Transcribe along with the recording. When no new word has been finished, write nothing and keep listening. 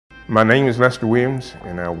My name is Lester Williams,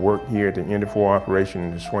 and I work here at the Interfor operation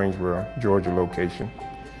in the Swainsboro, Georgia location.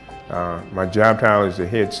 My job title is the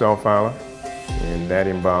head saw filer, and that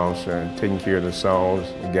involves taking care of the saws,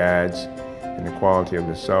 the guides, and the quality of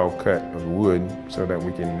the saw cut of the wood so that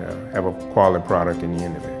we can have a quality product in the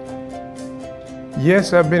end of it.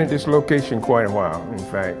 Yes, I've been at this location quite a while. In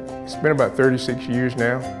fact, it's been about 36 years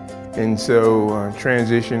now. And so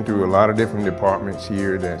transitioned through a lot of different departments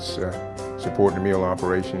here that's support the mill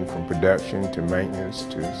operation, from production to maintenance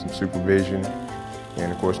to some supervision,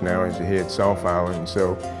 and of course now as the head saw filer. And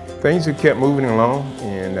so things have kept moving along,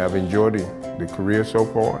 and I've enjoyed the career so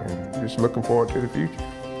far, and just looking forward to the future.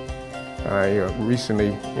 I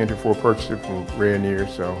recently Interfor purchased it from Rayonier,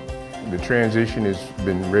 so the transition has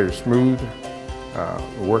been very smooth,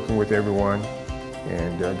 working with everyone,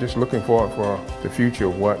 and just looking forward for the future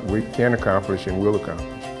of what we can accomplish and will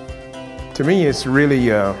accomplish. To me, it's really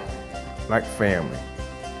like family.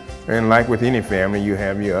 And like with any family, you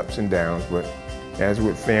have your ups and downs, but as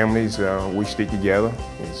with families, we stick together.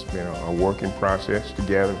 It's been a working process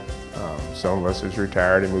together. Some of us has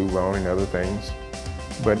retired and moved on and other things,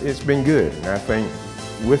 but it's been good. And I think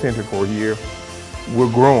with Interfor here,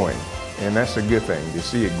 we're growing, and that's a good thing, to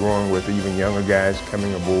see it growing with even younger guys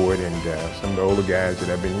coming aboard, and some of the older guys that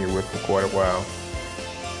I've been here with for quite a while.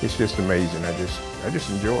 It's just amazing. I just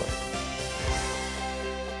enjoy it.